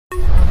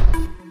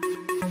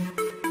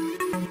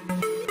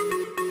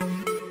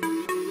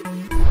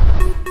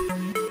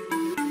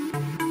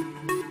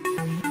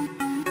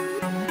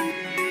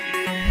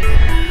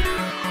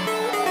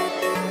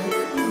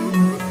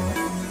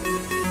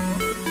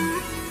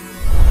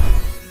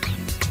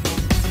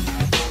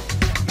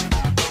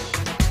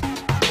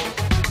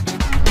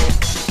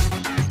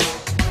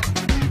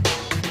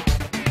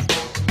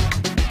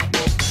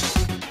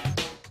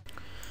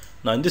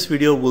Now in this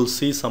video we'll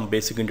see some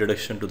basic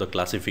introduction to the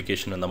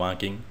classification and the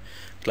marking.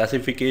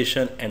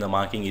 Classification and the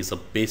marking is a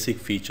basic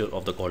feature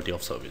of the quality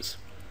of service.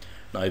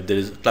 Now if there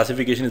is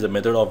classification is a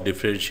method of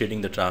differentiating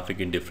the traffic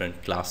in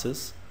different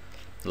classes.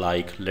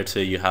 Like let's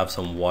say you have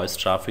some voice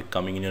traffic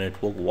coming in your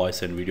network,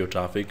 voice and video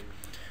traffic,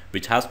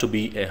 which has to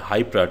be a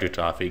high priority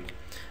traffic,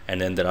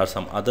 and then there are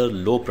some other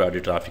low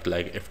priority traffic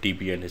like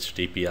FTP and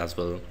HTTP as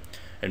well.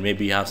 And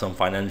maybe you have some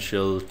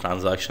financial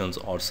transactions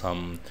or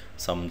some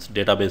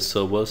database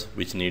servers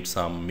which need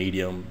some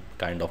medium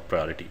kind of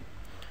priority.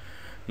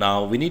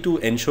 Now we need to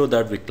ensure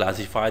that we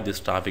classify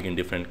this traffic in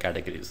different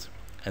categories,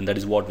 and that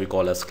is what we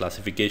call as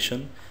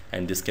classification.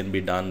 And this can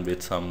be done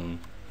with some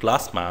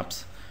class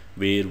maps,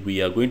 where we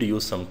are going to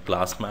use some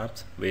class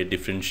maps where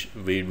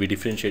we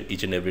differentiate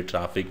each and every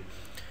traffic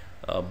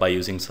by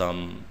using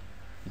some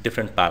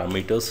different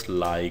parameters.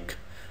 Like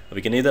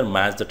we can either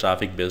match the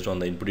traffic based on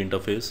the input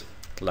interface.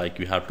 Like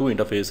we have two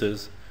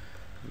interfaces,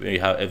 we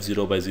have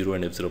F0 by 0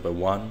 and F0 by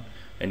 1,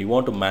 and you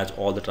want to match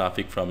all the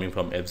traffic coming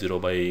from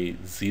F0 by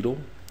 0.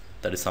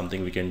 That is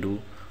something we can do.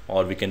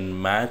 Or we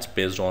can match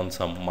based on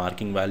some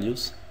marking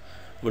values.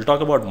 We'll talk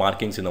about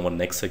markings in our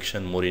next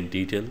section more in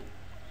detail.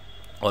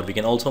 Or we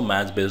can also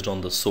match based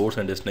on the source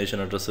and destination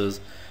addresses,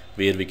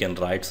 where we can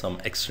write some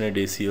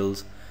extended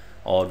ACLs.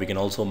 Or we can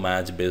also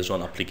match based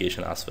on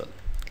application as well.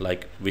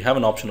 Like we have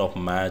an option of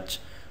match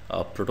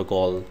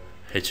protocol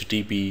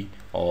HTTP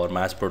or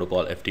match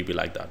protocol FTP,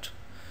 like that.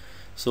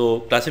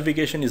 So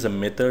classification is a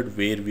method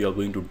where we are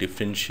going to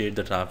differentiate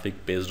the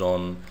traffic based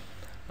on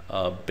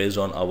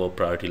our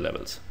priority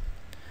levels.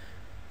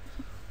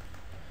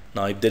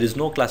 Now if there is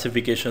no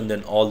classification,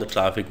 then all the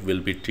traffic will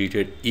be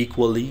treated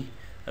equally,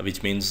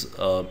 which means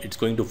it's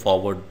going to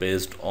forward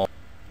based on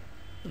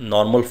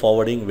normal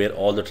forwarding, where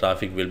all the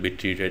traffic will be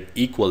treated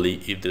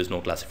equally if there is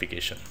no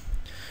classification.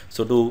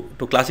 So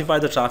to classify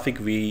the traffic,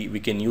 we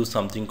can use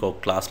something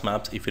called class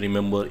maps. If you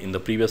remember, in the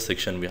previous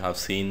section we have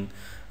seen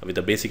with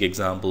a basic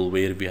example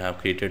where we have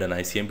created an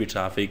ICMP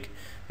traffic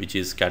which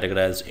is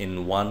categorized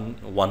in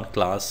one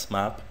class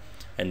map,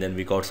 and then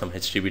we got some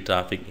HTTP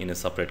traffic in a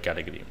separate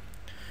category.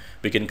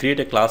 We can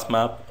create a class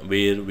map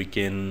where we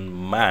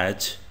can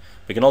match.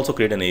 We can also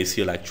create an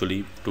ACL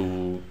actually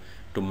to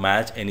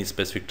match any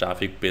specific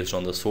traffic based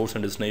on the source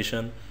and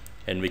destination,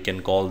 and we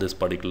can call this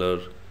particular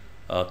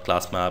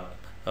class map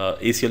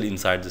ACL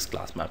inside this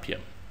class map here.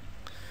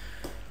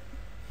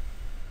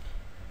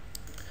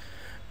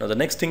 Now the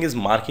next thing is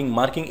marking.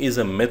 Marking is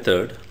a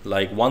method,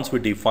 like once we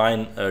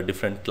define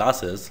different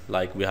classes,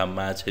 like we have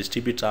match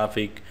HTTP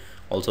traffic,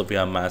 also we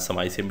have match some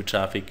ICMP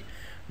traffic.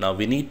 Now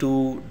we need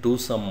to do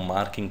some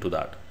marking to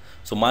that.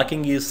 So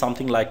marking is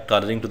something like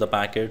coloring to the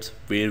packets,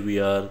 where we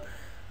are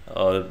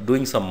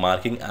doing some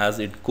marking as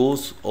it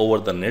goes over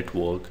the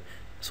network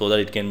so that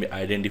it can be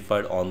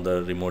identified on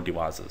the remote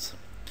devices.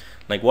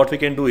 Like what we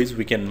can do is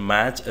we can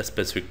match a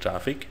specific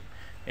traffic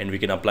and we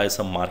can apply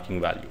some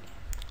marking value.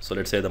 So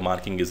let's say the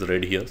marking is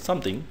red here,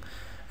 something,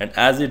 and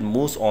as it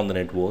moves on the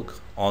network,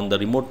 on the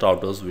remote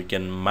routers, we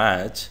can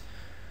match.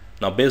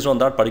 Now based on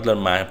that particular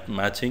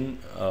matching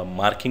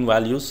marking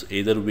values,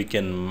 either we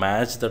can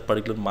match that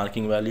particular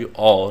marking value,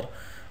 or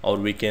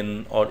each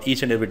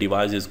and every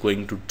device is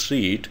going to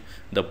treat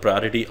the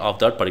priority of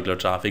that particular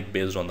traffic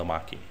based on the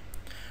marking.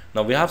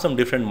 Now we have some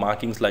different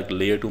markings like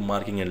layer 2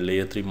 marking and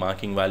layer 3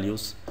 marking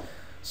values.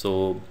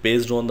 So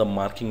based on the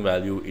marking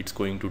value, it's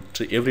going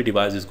to every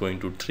device is going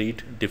to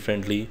treat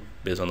differently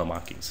based on the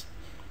markings.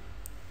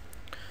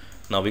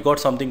 Now we got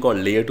something called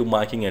layer 2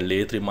 marking and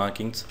layer 3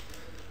 markings.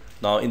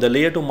 Now in the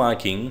layer 2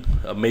 marking,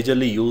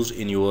 majorly used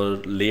in your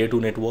layer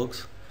 2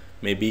 networks.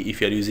 Maybe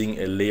if you are using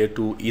a layer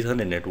 2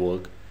 Ethernet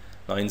network,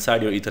 now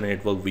inside your Ethernet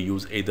network we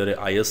use either a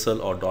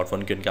ISL or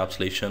 .1Q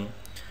encapsulation.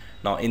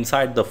 Now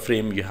inside the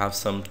frame you have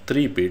some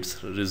 3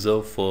 bits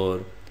reserved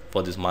for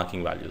these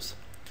marking values.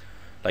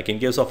 Like in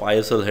case of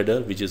ISL header,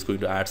 which is going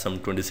to add some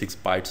 26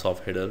 bytes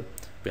of header,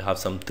 we have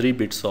some 3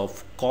 bits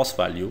of cost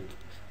value,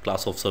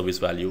 class of service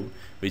value,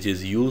 which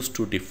is used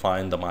to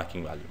define the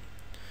marking value.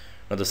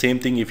 Now the same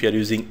thing if you are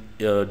using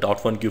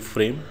 .1Q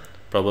frame,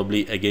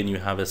 probably again you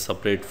have a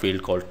separate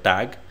field called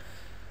tag,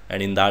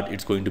 and in that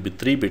it's going to be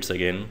 3 bits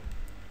again,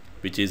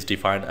 which is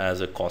defined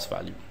as a cost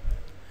value.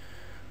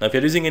 Now if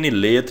you're using any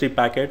layer 3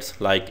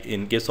 packets, like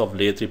in case of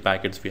layer 3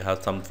 packets, we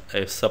have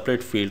a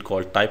separate field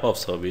called type of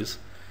service,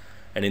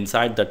 and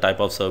inside that type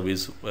of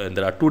service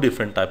there are 2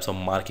 different types of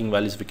marking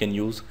values we can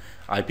use,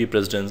 IP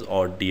precedence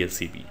or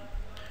DSCP.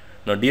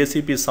 Now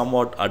DSCP is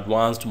somewhat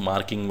advanced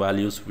marking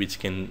values which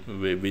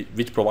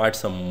provide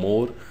some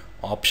more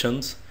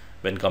options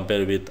when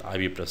compared with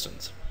IP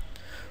precedence.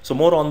 So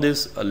more on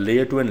this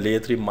layer 2 and layer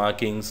 3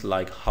 markings,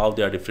 like how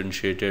they are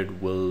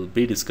differentiated, we'll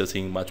be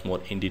discussing much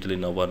more in detail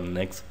in our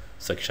next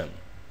section.